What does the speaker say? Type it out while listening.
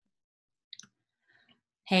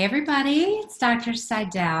Hey everybody, it's Dr.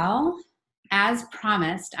 Seidel. As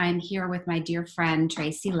promised, I'm here with my dear friend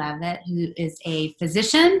Tracy Levitt, who is a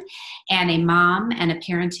physician and a mom and a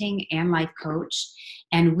parenting and life coach.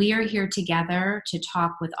 And we are here together to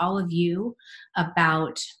talk with all of you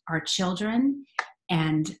about our children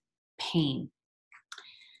and pain.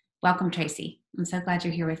 Welcome, Tracy. I'm so glad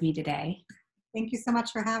you're here with me today. Thank you so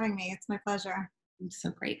much for having me. It's my pleasure. I'm so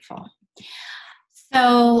grateful.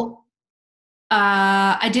 So,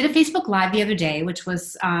 I did a Facebook Live the other day, which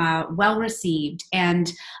was well received, and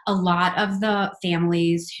a lot of the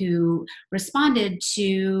families who responded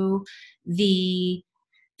to the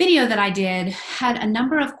video that I did had a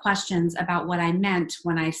number of questions about what I meant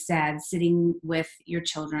when I said sitting with your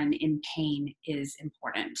children in pain is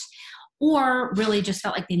important, or really just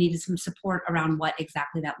felt like they needed some support around what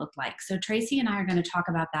exactly that looked like. So Tracy and I are going to talk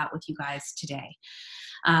about that with you guys today.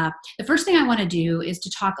 The first thing I want to do is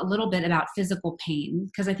to talk a little bit about physical pain,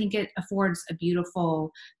 because I think it affords a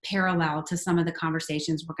beautiful parallel to some of the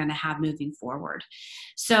conversations we're going to have moving forward.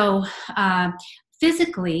 So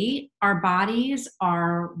physically, our bodies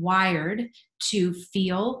are wired to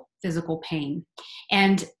feel physical pain.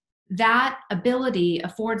 And that ability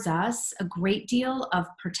affords us a great deal of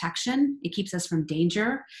protection. It keeps us from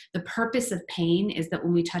danger. The purpose of pain is that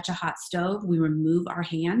when we touch a hot stove, we remove our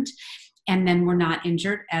hand, and then we're not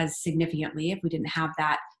injured as significantly if we didn't have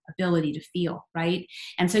that ability to feel, right?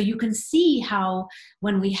 And so you can see how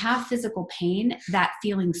when we have physical pain, that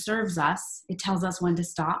feeling serves us. It tells us when to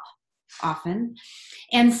stop often.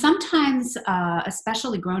 And sometimes,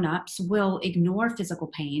 especially grown-ups, will ignore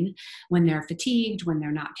physical pain when they're fatigued, when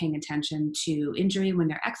they're not paying attention to injury, when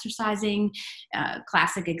they're exercising.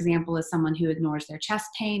 Classic example is someone who ignores their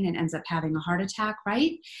chest pain and ends up having a heart attack,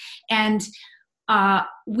 right? And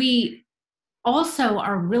we also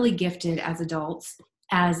are really gifted as adults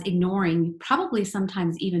as ignoring, probably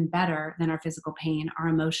sometimes even better than our physical pain, our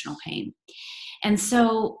emotional pain. And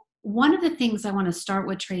so one of the things I want to start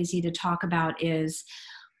with, Tracy, to talk about is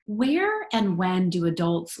where and when do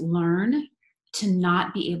adults learn to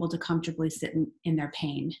not be able to comfortably sit in their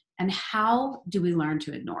pain? And how do we learn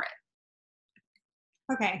to ignore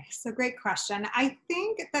it? Okay, so great question. I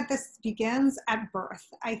think that this begins at birth.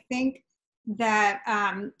 I think that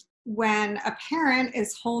when a parent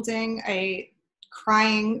is holding a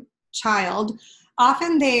crying child,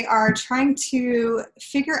 often they are trying to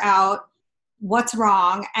figure out what's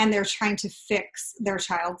wrong, and they're trying to fix their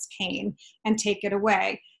child's pain and take it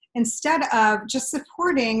away, instead of just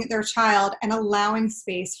supporting their child and allowing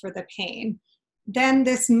space for the pain. Then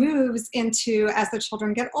this moves into, as the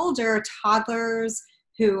children get older, toddlers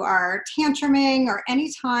who are tantruming, or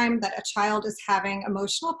any time that a child is having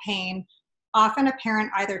emotional pain, often a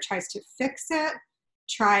parent either tries to fix it,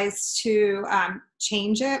 tries to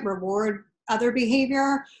change it, reward other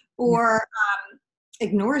behavior, or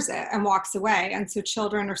ignores it and walks away. And so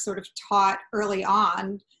children are sort of taught early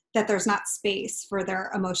on that there's not space for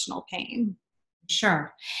their emotional pain.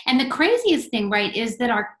 Sure. And the craziest thing, right, is that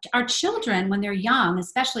our children, when they're young,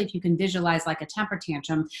 especially if you can visualize like a temper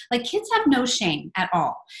tantrum, like kids have no shame at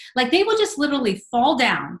all. Like they will just literally fall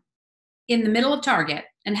down in the middle of Target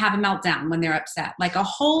and have a meltdown when they're upset, like a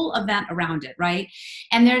whole event around it, right?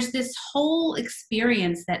 And there's this whole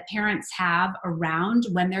experience that parents have around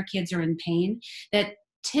when their kids are in pain that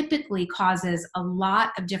typically causes a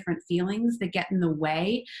lot of different feelings that get in the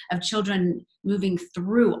way of children moving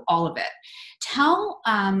through all of it.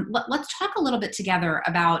 Let's talk a little bit together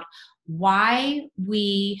about why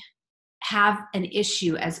we have an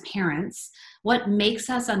issue as parents, what makes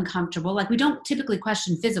us uncomfortable. Like we don't typically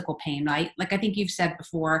question physical pain, right? Like I think you've said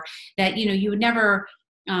before that, you would never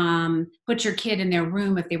put your kid in their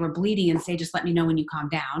room if they were bleeding and say, just let me know when you calm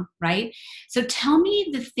down, right? So tell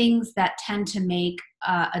me the things that tend to make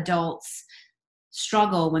adults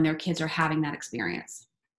struggle when their kids are having that experience.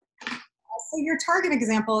 So your Target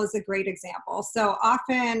example is a great example. So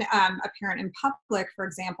often a parent in public, for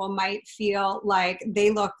example, might feel like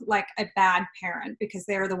they look like a bad parent because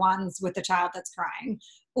they're the ones with the child that's crying,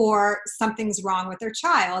 or something's wrong with their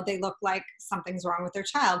child. They look like something's wrong with their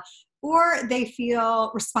child, or they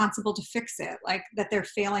feel responsible to fix it, like that they're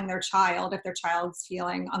failing their child if their child's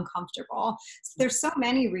feeling uncomfortable. So there's so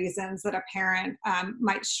many reasons that a parent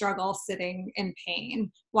might struggle sitting in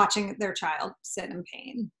pain, watching their child sit in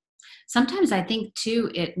pain. Sometimes I think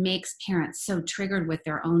too, it makes parents so triggered with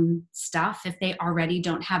their own stuff. If they already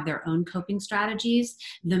don't have their own coping strategies,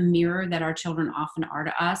 the mirror that our children often are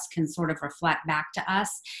to us can sort of reflect back to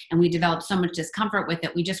us. And we develop so much discomfort with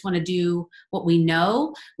it. We just want to do what we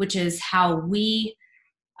know, which is how we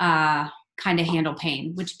kind of handle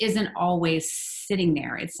pain, which isn't always sitting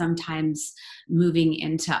there. It's sometimes moving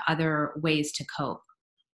into other ways to cope.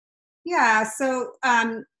 Yeah, so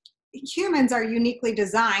humans are uniquely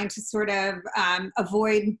designed to sort of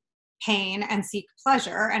avoid pain and seek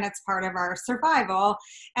pleasure, and it's part of our survival.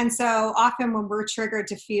 And so often when we're triggered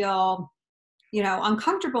to feel,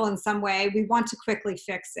 uncomfortable in some way, we want to quickly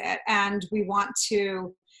fix it, and we want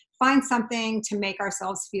to find something to make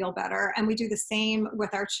ourselves feel better. And we do the same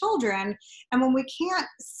with our children. And when we can't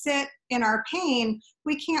sit in our pain,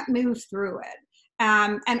 we can't move through it.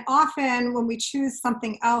 And often when we choose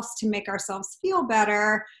something else to make ourselves feel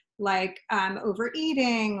better, like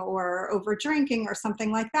overeating or over drinking or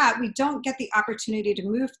something like that, we don't get the opportunity to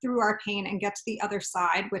move through our pain and get to the other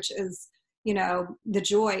side, which is, the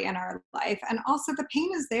joy in our life. And also the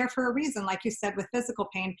pain is there for a reason. Like you said, with physical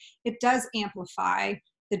pain, it does amplify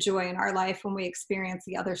the joy in our life when we experience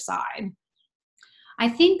the other side. I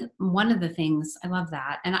think one of the things, I love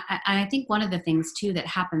that. And I think one of the things too that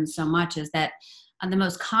happens so much is that the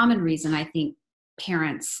most common reason I think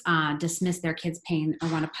parents dismiss their kids' pain or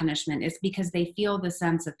want a punishment is because they feel the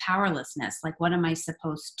sense of powerlessness. Like, what am I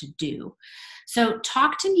supposed to do? So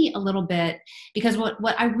talk to me a little bit, because what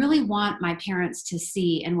I really want my parents to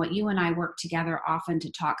see, and what you and I work together often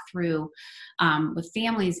to talk through with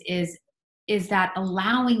families, is that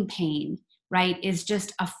allowing pain, right, is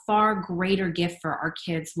just a far greater gift for our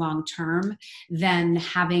kids long term than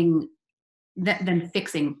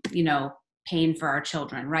fixing, pain for our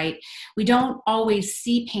children, right? We don't always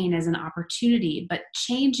see pain as an opportunity, but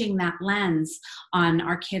changing that lens on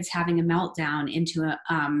our kids having a meltdown into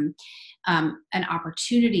an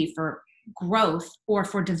opportunity for growth, or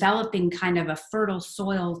for developing kind of a fertile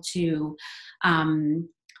soil to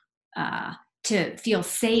feel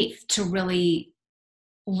safe, to really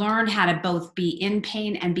learn how to both be in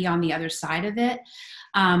pain and be on the other side of it.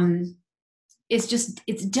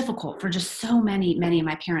 It's difficult for just so many of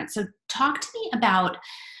my parents. So talk to me about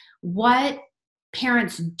what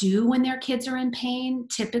parents do when their kids are in pain,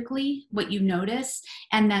 typically, what you notice,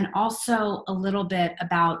 and then also a little bit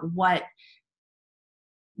about what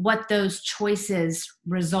those choices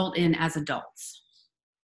result in as adults.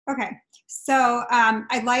 Okay. So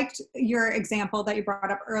I liked your example that you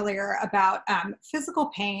brought up earlier about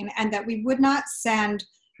physical pain, and that we would not send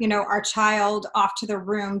our child off to the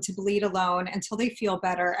room to bleed alone until they feel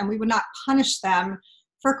better. And we would not punish them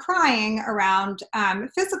for crying around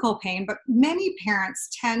physical pain. But many parents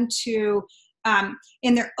tend to,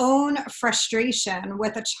 in their own frustration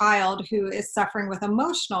with a child who is suffering with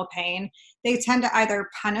emotional pain, they tend to either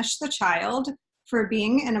punish the child for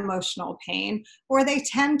being in emotional pain, or they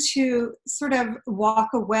tend to sort of walk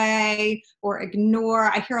away or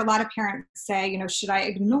ignore. I hear a lot of parents say, should I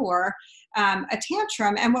ignore a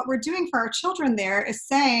tantrum? And what we're doing for our children there is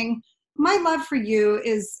saying, my love for you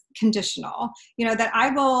is conditional, that I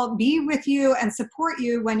will be with you and support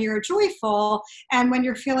you when you're joyful, and when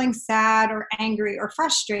you're feeling sad or angry or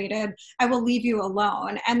frustrated, I will leave you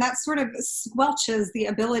alone. And that sort of squelches the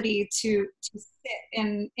ability to sit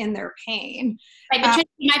in their pain. Right, but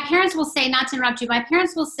my parents will say, not to interrupt you, my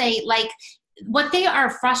parents will say, like, what they are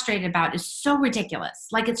frustrated about is so ridiculous.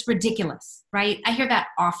 Like, it's ridiculous, right? I hear that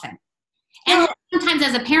often. And sometimes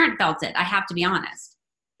as a parent felt it, I have to be honest.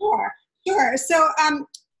 Sure. So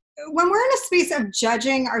when we're in a space of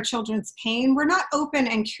judging our children's pain, we're not open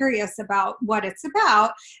and curious about what it's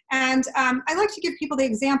about. And I like to give people the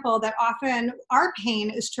example that often our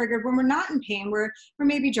pain is triggered when we're not in pain. We're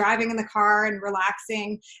maybe driving in the car and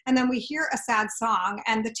relaxing, and then we hear a sad song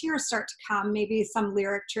and the tears start to come. Maybe some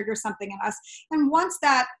lyric triggers something in us. And once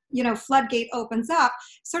that floodgate opens up,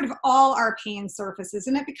 sort of all our pain surfaces,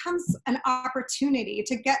 and it becomes an opportunity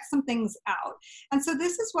to get some things out. And so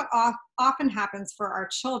this is what often happens for our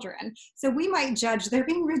children. So we might judge, they're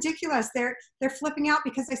being ridiculous. They're flipping out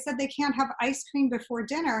because they said they can't have ice cream before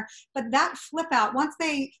dinner. But that flip out, once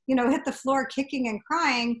they, hit the floor kicking and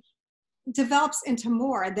crying, develops into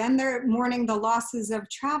more. Then they're mourning the losses of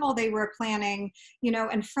travel they were planning,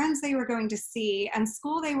 and friends they were going to see, and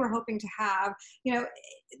school they were hoping to have.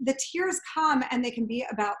 The tears come, and they can be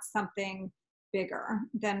about something bigger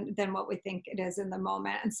than what we think it is in the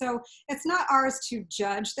moment. And so it's not ours to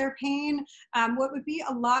judge their pain. What would be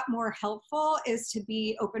a lot more helpful is to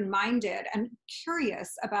be open-minded and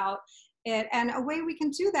curious about it. And a way we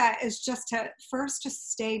can do that is just to first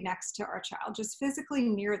just stay next to our child, just physically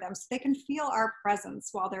near them, so they can feel our presence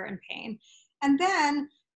while they're in pain. And then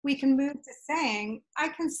we can move to saying, I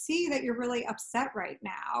can see that you're really upset right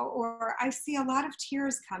now, or I see a lot of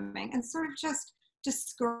tears coming, and sort of just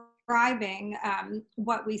describing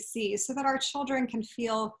what we see, so that our children can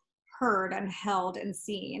feel heard and held and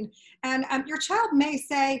seen. And your child may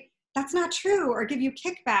say, that's not true, or give you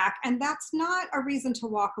kickback. And that's not a reason to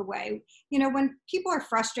walk away. You know, when people are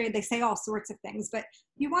frustrated, they say all sorts of things, but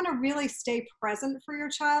you want to really stay present for your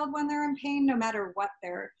child when they're in pain, no matter what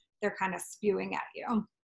they're kind of spewing at you.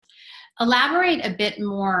 Elaborate a bit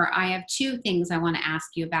more. I have two things I want to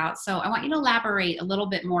ask you about. So I want you to elaborate a little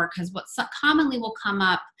bit more, because what commonly will come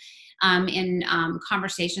up in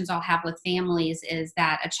conversations I'll have with families is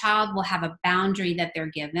that a child will have a boundary that they're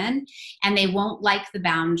given, and they won't like the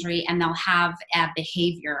boundary, and they'll have a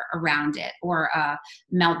behavior around it, or a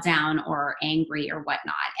meltdown, or angry, or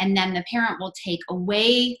whatnot. And then the parent will take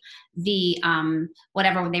away the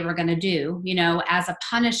whatever they were going to do, you know, as a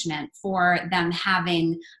punishment for them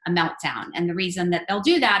having a meltdown. And the reason that they'll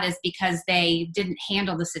do that is because they didn't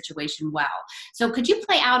handle the situation well. So could you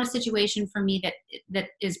play out a situation for me that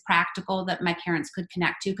is practical, that my parents could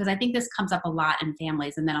connect to? Because I think this comes up a lot in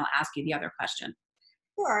families, and then I'll ask you the other question.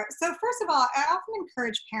 Sure. So first of all, I often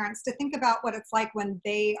encourage parents to think about what it's like when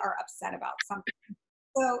they are upset about something.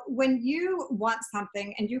 So when you want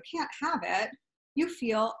something and you can't have it, you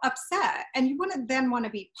feel upset, and you wouldn't then want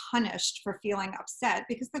to be punished for feeling upset,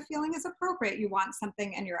 because the feeling is appropriate. You want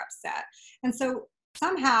something and you're upset. And so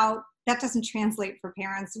somehow that doesn't translate for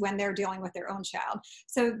parents when they're dealing with their own child.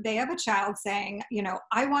 So they have a child saying, you know,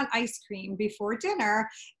 I want ice cream before dinner.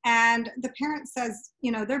 And the parent says,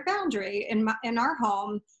 you know, their boundary in our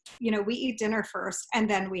home, you know, we eat dinner first and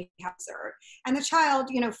then we have dessert. And the child,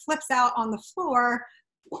 you know, flips out on the floor,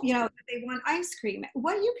 you know, they want ice cream.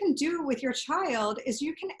 What you can do with your child is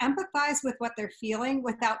you can empathize with what they're feeling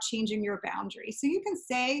without changing your boundary. So you can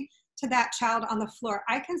say to that child on the floor,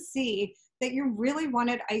 I can see that you really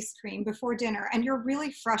wanted ice cream before dinner, and you're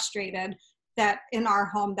really frustrated that in our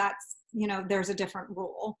home that's, you know, there's a different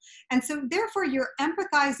rule. And so therefore you're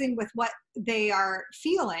empathizing with what they are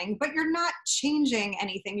feeling, but you're not changing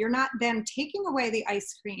anything. You're not then taking away the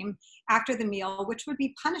ice cream after the meal, which would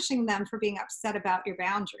be punishing them for being upset about your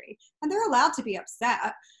boundary. And they're allowed to be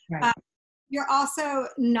upset. Right. You're also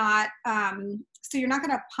not, so you're not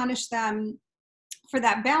going to punish them for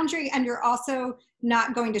that boundary, and you're also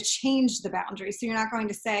not going to change the boundary. So you're not going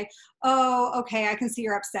to say, oh, okay, I can see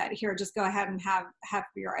you're upset. Here, just go ahead and have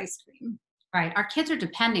your ice cream. Right. Our kids are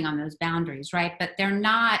depending on those boundaries, right? But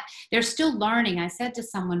they're still learning. I said to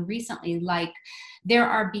someone recently, like, there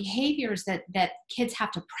are behaviors that kids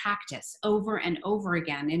have to practice over and over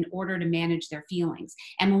again in order to manage their feelings.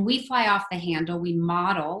 And when we fly off the handle, we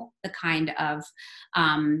model the kind of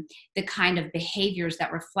behaviors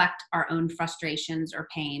that reflect our own frustrations or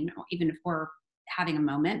pain, or even if we're having a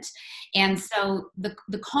moment. And so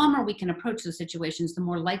the calmer we can approach those situations, the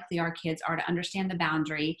more likely our kids are to understand the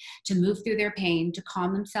boundary, to move through their pain, to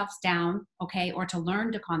calm themselves down, okay, or to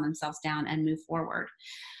learn to calm themselves down and move forward.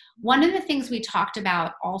 One of the things we talked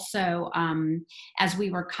about also, as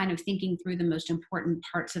we were kind of thinking through the most important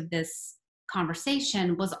parts of this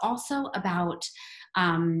conversation, was also about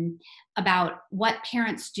what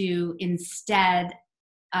parents do instead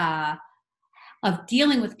of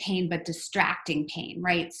dealing with pain, but distracting pain,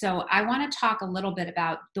 right? So I want to talk a little bit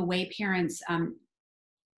about the way parents,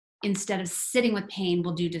 instead of sitting with pain,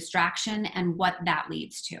 will do distraction, and what that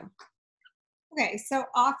leads to. Okay, so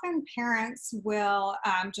often parents will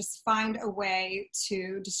just find a way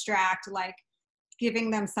to distract, like giving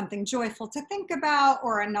them something joyful to think about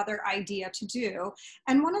or another idea to do.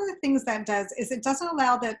 And one of the things that does is it doesn't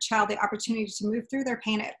allow the child the opportunity to move through their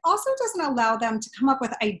pain. It also doesn't allow them to come up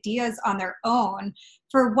with ideas on their own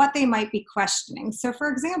for what they might be questioning. So for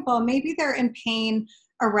example, maybe they're in pain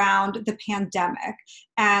around the pandemic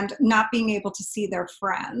and not being able to see their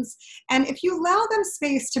friends. And if you allow them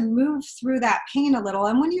space to move through that pain a little,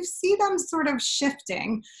 and when you see them sort of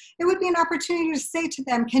shifting, it would be an opportunity to say to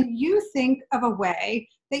them, can you think of a way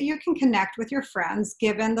that you can connect with your friends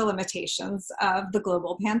given the limitations of the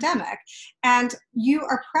global pandemic? And you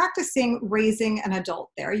are practicing raising an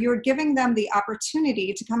adult there. You're giving them the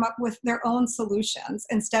opportunity to come up with their own solutions,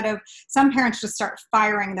 instead of some parents just start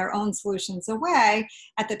firing their own solutions away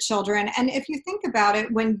at the children. And if you think about it,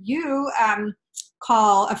 when you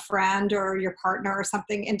call a friend or your partner or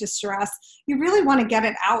something in distress, you really want to get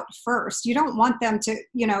it out first. You don't want them to,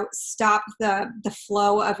 you know, stop the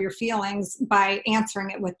flow of your feelings by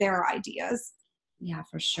answering it with their ideas. Yeah,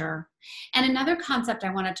 for sure. And another concept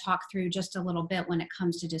I want to talk through just a little bit when it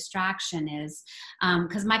comes to distraction is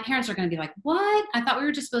because my parents are going to be like, what? I thought we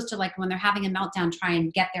were just supposed to, like, when they're having a meltdown, try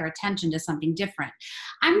and get their attention to something different.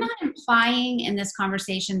 I'm not implying in this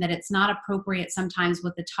conversation that it's not appropriate sometimes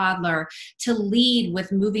with the toddler to lead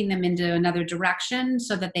with moving them into another direction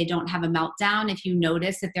so that they don't have a meltdown if you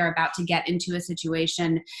notice that they're about to get into a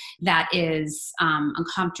situation that is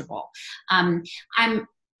uncomfortable. Um, I'm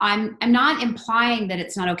I'm not implying that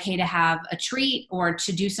it's not okay to have a treat or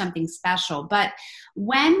to do something special, but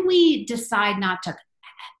when we decide not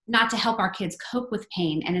to help our kids cope with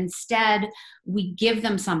pain, and instead we give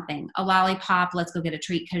them something, a lollipop, let's go get a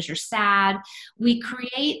treat because you're sad, we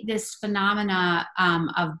create this phenomena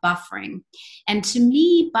of buffering. And to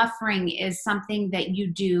me, buffering is something that you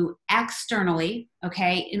do externally,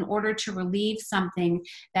 okay, in order to relieve something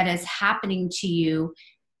that is happening to you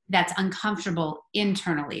that's uncomfortable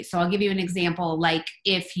internally. So I'll give you an example. Like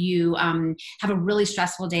if you have a really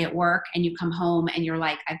stressful day at work and you come home and you're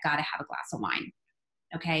like, I've got to have a glass of wine.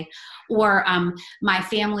 Okay. Or my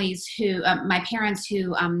parents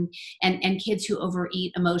who, and kids who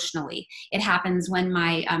overeat emotionally. It happens when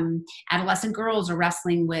my adolescent girls are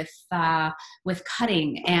wrestling with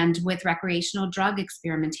cutting and with recreational drug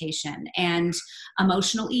experimentation and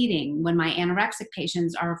emotional eating. When my anorexic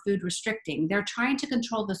patients are food restricting, they're trying to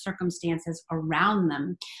control the circumstances around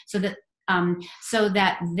them so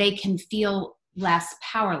that they can feel less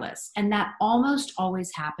powerless. And that almost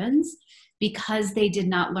always happens because they did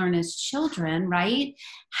not learn as children, right,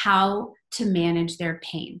 how to manage their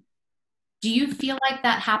pain. Do you feel like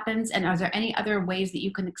that happens? And are there any other ways that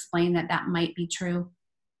you can explain that that might be true?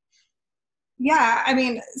 Yeah, I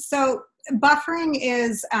mean, so buffering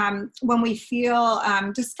is when we feel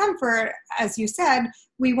discomfort, as you said,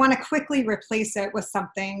 we want to quickly replace it with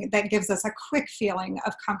something that gives us a quick feeling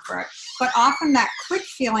of comfort. But often that quick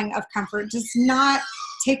feeling of comfort does not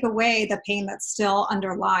take away the pain that's still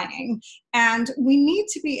underlying. And we need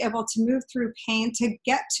to be able to move through pain to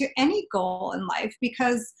get to any goal in life,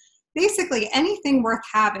 because basically anything worth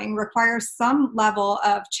having requires some level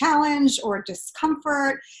of challenge or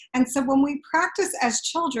discomfort. And so when we practice as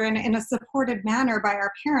children in a supported manner by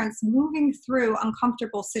our parents, moving through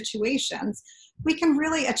uncomfortable situations, we can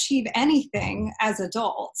really achieve anything as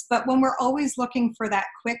adults. But when we're always looking for that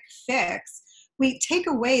quick fix, we take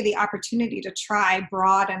away the opportunity to try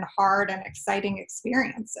broad and hard and exciting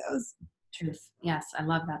experiences. Truth. Yes, I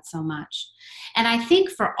love that so much. And I think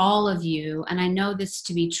for all of you, and I know this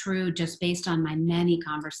to be true just based on my many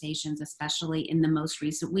conversations, especially in the most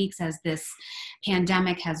recent weeks as this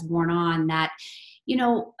pandemic has worn on, that, you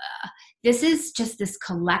know, this is just this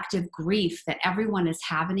collective grief that everyone is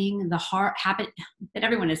having. That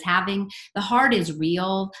everyone is having. The heart is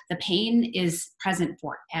real. The pain is present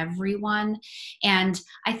for everyone. And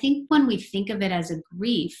I think when we think of it as a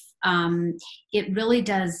grief, it really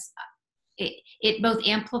does. It both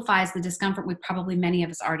amplifies the discomfort we probably many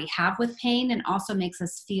of us already have with pain, and also makes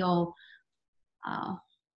us feel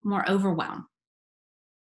more overwhelmed.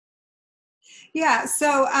 Yeah,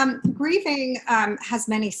 so grieving has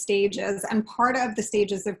many stages, and part of the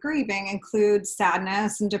stages of grieving include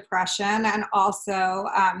sadness and depression, and also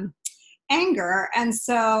anger. And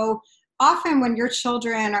so often when your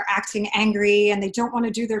children are acting angry and they don't want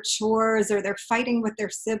to do their chores, or they're fighting with their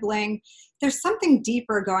sibling, there's something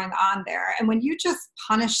deeper going on there. And when you just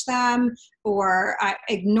punish them or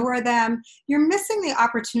ignore them, you're missing the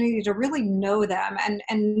opportunity to really know them and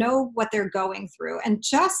know what they're going through. And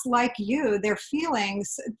just like you, their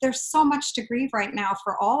feelings, there's so much to grieve right now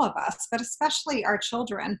for all of us, but especially our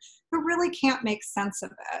children who really can't make sense of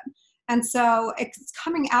it. And so it's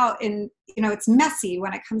coming out in, it's messy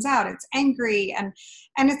when it comes out. It's angry. And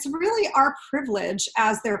it's really our privilege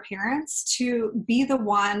as their parents to be the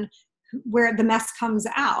one where the mess comes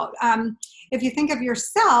out. If you think of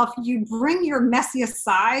yourself, you bring your messiest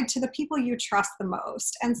side to the people you trust the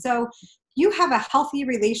most. And so you have a healthy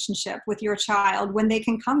relationship with your child when they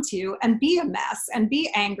can come to you and be a mess and be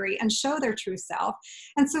angry and show their true self.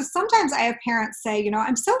 And so sometimes I have parents say,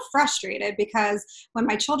 I'm so frustrated because when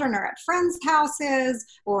my children are at friends' houses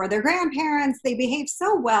or their grandparents, they behave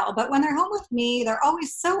so well. But when they're home with me, they're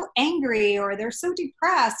always so angry or they're so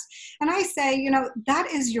depressed. And I say, that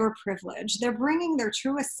is your privilege. They're bringing their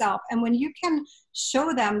truest self. And when you can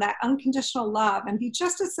show them that unconditional love and be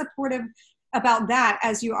just as supportive about that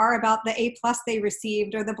as you are about the A+ they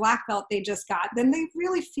received or the black belt they just got, then they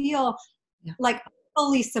really feel like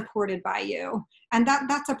fully supported by you. And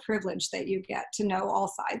that's a privilege that you get to know all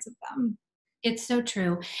sides of them. It's so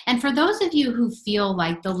true. And for those of you who feel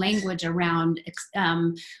like the language around,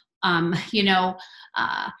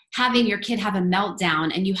 having your kid have a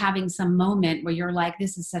meltdown and you having some moment where you're like,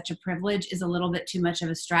 this is such a privilege, is a little bit too much of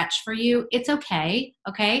a stretch for you. It's okay.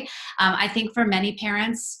 Okay. I think for many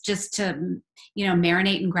parents, just to,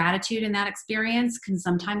 marinate in gratitude in that experience can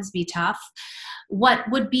sometimes be tough. What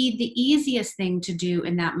would be the easiest thing to do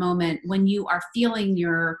in that moment when you are feeling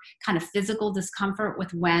your kind of physical discomfort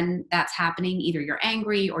with when that's happening, either you're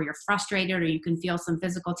angry or you're frustrated or you can feel some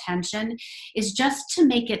physical tension, is just to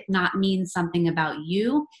make it not mean something about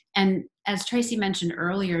you. And as Tracy mentioned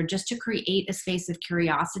earlier, just to create a space of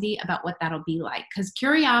curiosity about what that'll be like. Because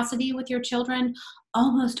curiosity with your children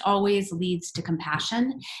almost always leads to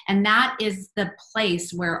compassion. And that is the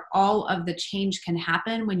place where all of the change can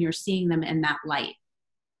happen when you're seeing them in that light.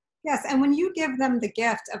 Yes, and when you give them the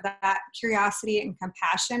gift of that curiosity and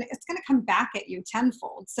compassion, it's going to come back at you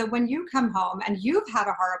tenfold. So when you come home and you've had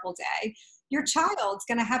a horrible day, your child's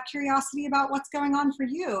going to have curiosity about what's going on for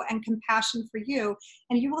you and compassion for you.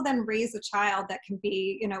 And you will then raise a child that can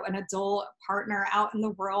be, an adult partner out in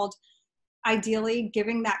the world, ideally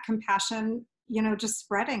giving that compassion, just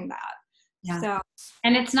spreading that. Yeah. So,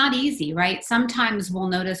 and it's not easy, right? Sometimes we'll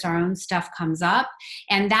notice our own stuff comes up,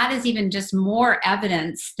 and that is even just more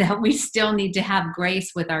evidence that we still need to have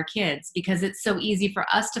grace with our kids, because it's so easy for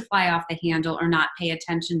us to fly off the handle or not pay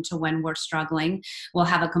attention to when we're struggling. We'll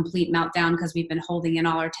have a complete meltdown because we've been holding in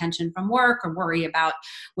all our tension from work, or worry about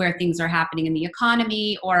where things are happening in the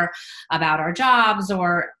economy, or about our jobs,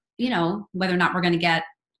 or, whether or not we're going to get,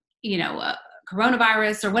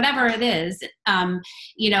 coronavirus or whatever it is.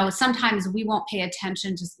 Sometimes we won't pay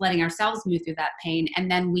attention to letting ourselves move through that pain, and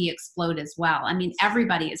then we explode as well. I mean,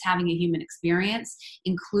 everybody is having a human experience,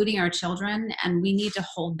 including our children, and we need to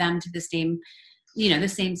hold them to the same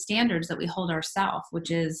standards that we hold ourselves,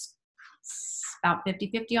 which is about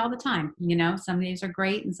 50-50 all the time. Some days are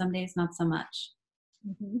great and some days not so much.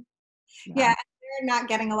 Mm-hmm. Yeah. Not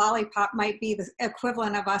getting a lollipop might be the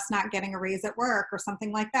equivalent of us not getting a raise at work or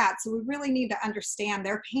something like that. So we really need to understand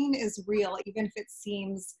their pain is real, even if it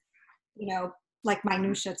seems, like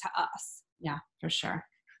minutia to us. Yeah, for sure.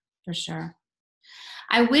 For sure.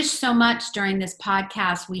 I wish so much during this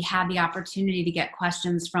podcast we had the opportunity to get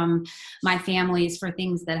questions from my families for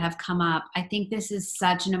things that have come up. I think this is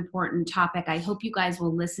such an important topic. I hope you guys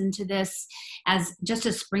will listen to this as just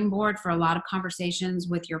a springboard for a lot of conversations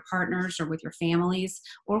with your partners or with your families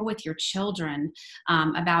or with your children,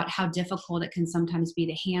 about how difficult it can sometimes be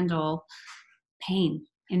to handle pain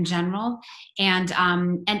in general. And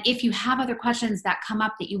if you have other questions that come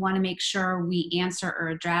up that you want to make sure we answer or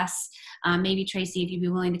address, maybe Tracy, if you'd be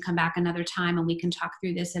willing to come back another time and we can talk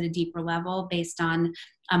through this at a deeper level based on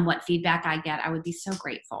what feedback I get, I would be so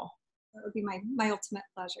grateful. That would be my ultimate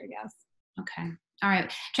pleasure. Yes. Okay. All right.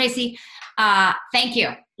 Tracy, thank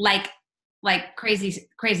you. Like crazy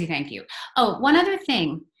thank you. Oh, one other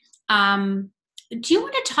thing. Do you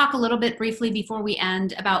want to talk a little bit briefly before we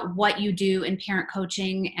end about what you do in parent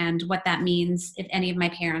coaching and what that means? If any of my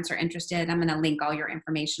parents are interested, I'm going to link all your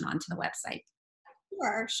information onto the website.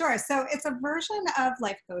 Sure. So it's a version of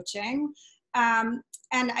life coaching. And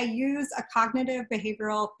I use a cognitive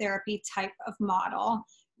behavioral therapy type of model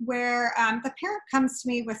where the parent comes to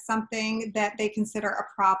me with something that they consider a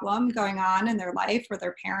problem going on in their life or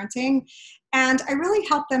their parenting. And I really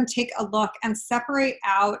help them take a look and separate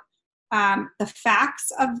out the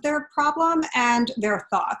facts of their problem and their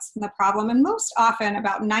thoughts from the problem. And most often,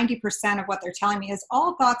 about 90% of what they're telling me is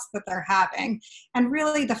all thoughts that they're having. And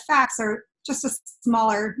really the facts are just a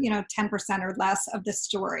smaller, 10% or less of the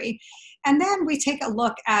story. And then we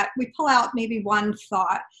pull out maybe one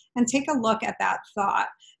thought and take a look at that thought.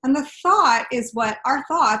 And the thought is our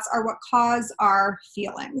thoughts are what cause our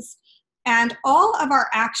feelings. And all of our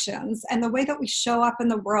actions and the way that we show up in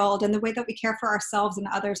the world and the way that we care for ourselves and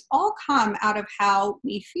others all come out of how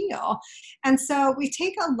we feel. And so we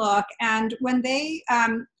take a look, and when they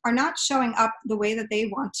are not showing up the way that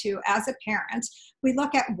they want to as a parent, we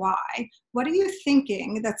look at why. What are you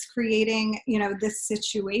thinking that's creating, this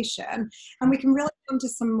situation? And we can really come to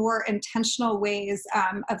some more intentional ways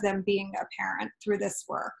of them being a parent through this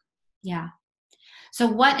work. Yeah. So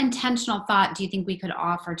what intentional thought do you think we could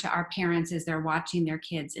offer to our parents as they're watching their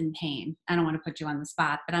kids in pain? I don't want to put you on the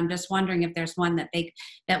spot, but I'm just wondering if there's one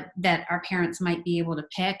that our parents might be able to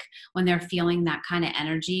pick when they're feeling that kind of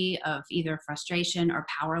energy of either frustration or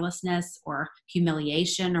powerlessness or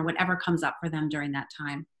humiliation or whatever comes up for them during that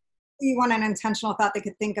time. You want an intentional thought they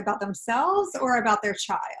could think about themselves or about their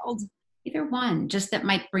child? Either one, just that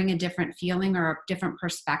might bring a different feeling or a different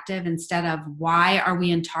perspective instead of why are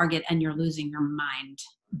we in Target and you're losing your mind?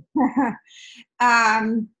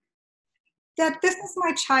 that this is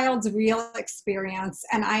my child's real experience,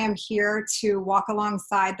 and I am here to walk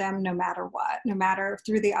alongside them no matter what, no matter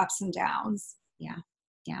through the ups and downs. Yeah.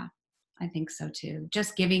 Yeah. I think so too.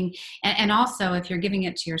 Just giving, and also if you're giving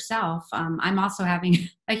it to yourself, I'm also having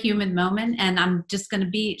a human moment, and I'm just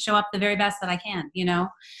going to show up the very best that I can,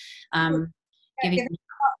 um, Yeah, giving. give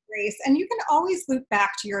yourself grace. And you can always loop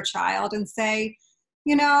back to your child and say,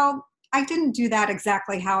 you know, I didn't do that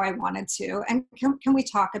exactly how I wanted to. And can we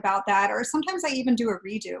talk about that? Or sometimes I even do a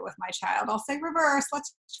redo with my child. I'll say, reverse,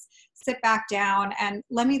 let's sit back down and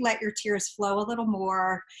let your tears flow a little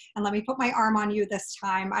more. And let me put my arm on you this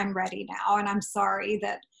time. I'm ready now. And I'm sorry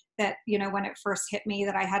that, when it first hit me,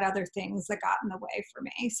 that I had other things that got in the way for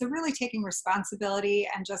me. So really taking responsibility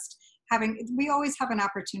and just we always have an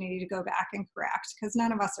opportunity to go back and correct, because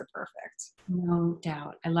none of us are perfect. No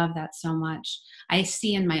doubt. I love that so much. I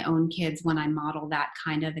see in my own kids when I model that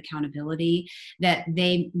kind of accountability that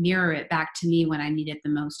they mirror it back to me when I need it the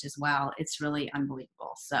most as well. It's really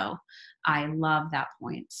unbelievable. So I love that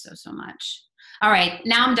point so, so much. All right,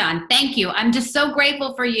 now I'm done. Thank you. I'm just so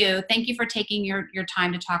grateful for you. Thank you for taking your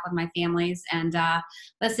time to talk with my families. And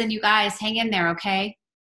listen, you guys, hang in there, okay?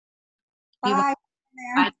 Be well. Bye.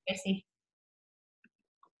 Bye, Tracy.